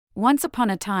Once upon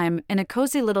a time, in a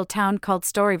cozy little town called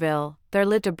Storyville, there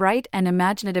lived a bright and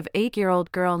imaginative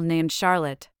 8-year-old girl named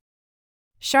Charlotte.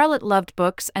 Charlotte loved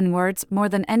books and words more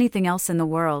than anything else in the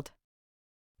world.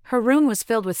 Her room was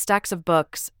filled with stacks of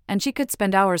books, and she could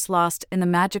spend hours lost in the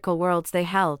magical worlds they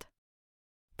held.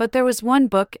 But there was one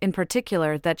book in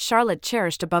particular that Charlotte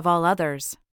cherished above all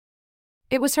others.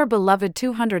 It was her beloved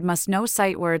 200 Must-Know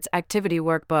Sight Words activity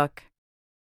workbook.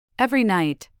 Every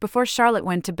night, before Charlotte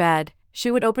went to bed, she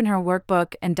would open her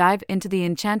workbook and dive into the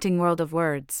enchanting world of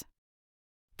words.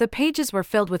 The pages were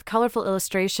filled with colorful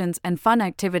illustrations and fun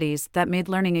activities that made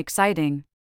learning exciting.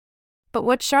 But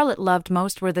what Charlotte loved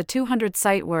most were the 200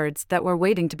 sight words that were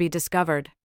waiting to be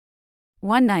discovered.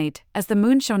 One night, as the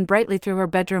moon shone brightly through her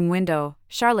bedroom window,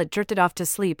 Charlotte drifted off to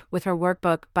sleep with her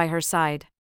workbook by her side.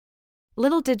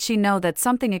 Little did she know that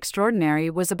something extraordinary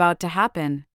was about to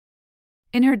happen.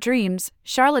 In her dreams,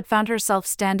 Charlotte found herself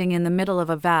standing in the middle of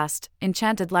a vast,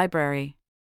 enchanted library.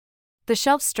 The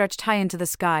shelves stretched high into the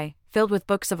sky, filled with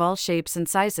books of all shapes and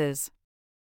sizes.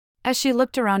 As she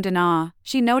looked around in awe,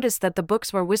 she noticed that the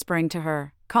books were whispering to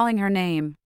her, calling her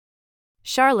name.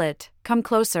 "Charlotte, come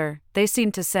closer," they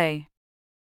seemed to say.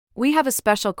 "We have a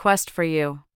special quest for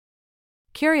you."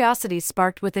 Curiosity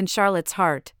sparked within Charlotte's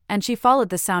heart, and she followed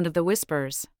the sound of the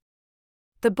whispers.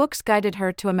 The books guided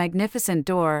her to a magnificent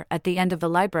door at the end of the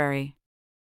library.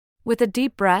 With a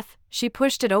deep breath, she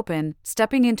pushed it open,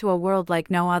 stepping into a world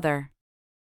like no other.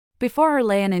 Before her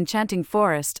lay an enchanting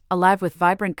forest, alive with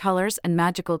vibrant colors and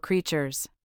magical creatures.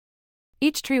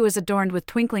 Each tree was adorned with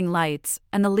twinkling lights,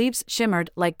 and the leaves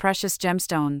shimmered like precious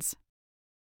gemstones.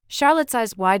 Charlotte's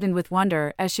eyes widened with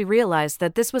wonder as she realized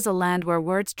that this was a land where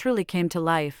words truly came to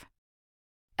life.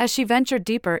 As she ventured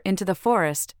deeper into the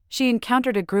forest, she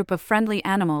encountered a group of friendly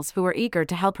animals who were eager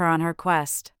to help her on her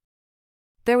quest.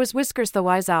 There was Whiskers the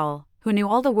wise owl, who knew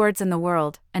all the words in the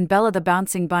world, and Bella the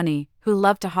bouncing bunny, who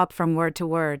loved to hop from word to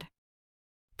word.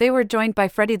 They were joined by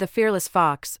Freddie the fearless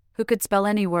fox, who could spell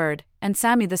any word, and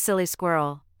Sammy the silly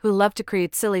squirrel, who loved to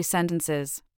create silly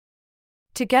sentences.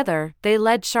 Together, they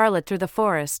led Charlotte through the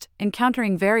forest,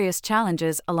 encountering various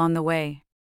challenges along the way.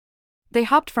 They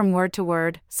hopped from word to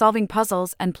word, solving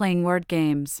puzzles and playing word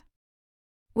games.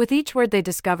 With each word they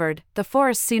discovered, the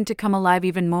forest seemed to come alive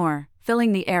even more,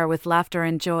 filling the air with laughter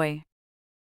and joy.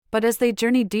 But as they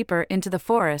journeyed deeper into the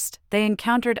forest, they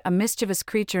encountered a mischievous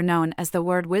creature known as the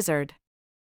Word Wizard.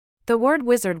 The Word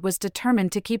Wizard was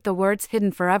determined to keep the words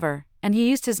hidden forever, and he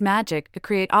used his magic to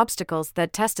create obstacles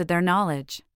that tested their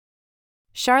knowledge.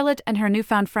 Charlotte and her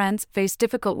newfound friends faced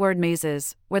difficult word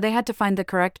mazes, where they had to find the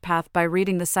correct path by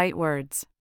reading the sight words.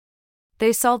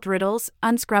 They solved riddles,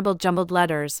 unscrambled jumbled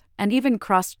letters, and even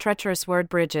crossed treacherous word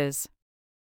bridges.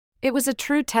 It was a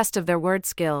true test of their word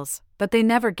skills, but they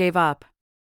never gave up.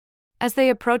 As they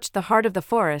approached the heart of the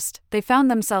forest, they found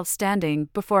themselves standing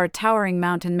before a towering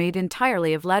mountain made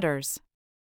entirely of letters.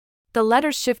 The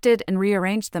letters shifted and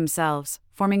rearranged themselves,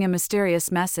 forming a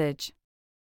mysterious message.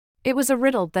 It was a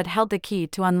riddle that held the key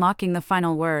to unlocking the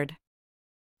final word.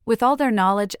 With all their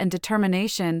knowledge and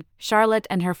determination, Charlotte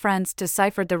and her friends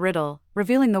deciphered the riddle,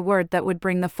 revealing the word that would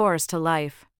bring the forest to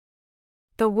life.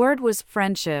 The word was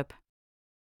friendship.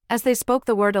 As they spoke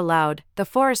the word aloud, the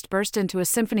forest burst into a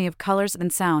symphony of colors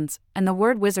and sounds, and the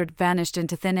Word Wizard vanished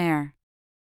into thin air.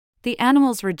 The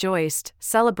animals rejoiced,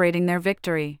 celebrating their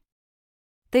victory.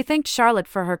 They thanked Charlotte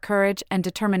for her courage and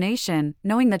determination,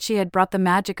 knowing that she had brought the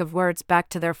magic of words back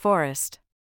to their forest.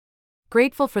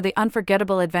 Grateful for the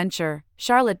unforgettable adventure,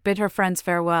 Charlotte bid her friends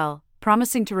farewell,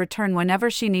 promising to return whenever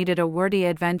she needed a wordy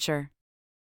adventure.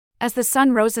 As the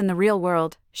sun rose in the real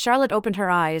world, Charlotte opened her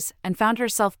eyes and found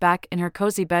herself back in her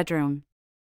cozy bedroom.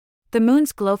 The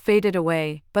moon's glow faded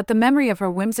away, but the memory of her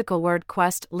whimsical word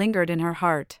quest lingered in her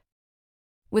heart.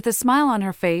 With a smile on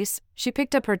her face, she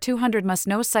picked up her 200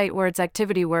 Must-Know Sight Words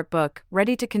activity workbook,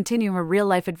 ready to continue her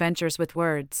real-life adventures with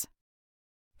words.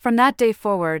 From that day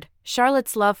forward,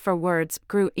 Charlotte's love for words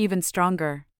grew even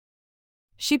stronger.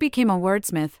 She became a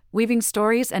wordsmith, weaving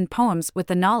stories and poems with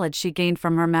the knowledge she gained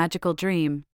from her magical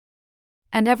dream.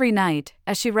 And every night,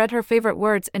 as she read her favorite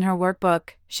words in her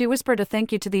workbook, she whispered a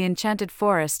thank you to the enchanted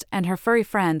forest and her furry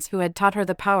friends who had taught her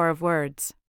the power of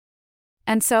words.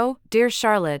 And so, dear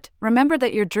Charlotte, remember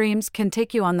that your dreams can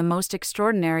take you on the most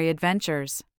extraordinary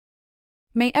adventures.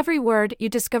 May every word you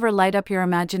discover light up your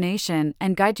imagination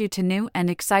and guide you to new and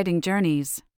exciting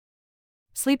journeys.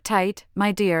 Sleep tight,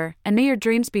 my dear, and may your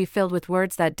dreams be filled with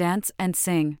words that dance and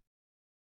sing.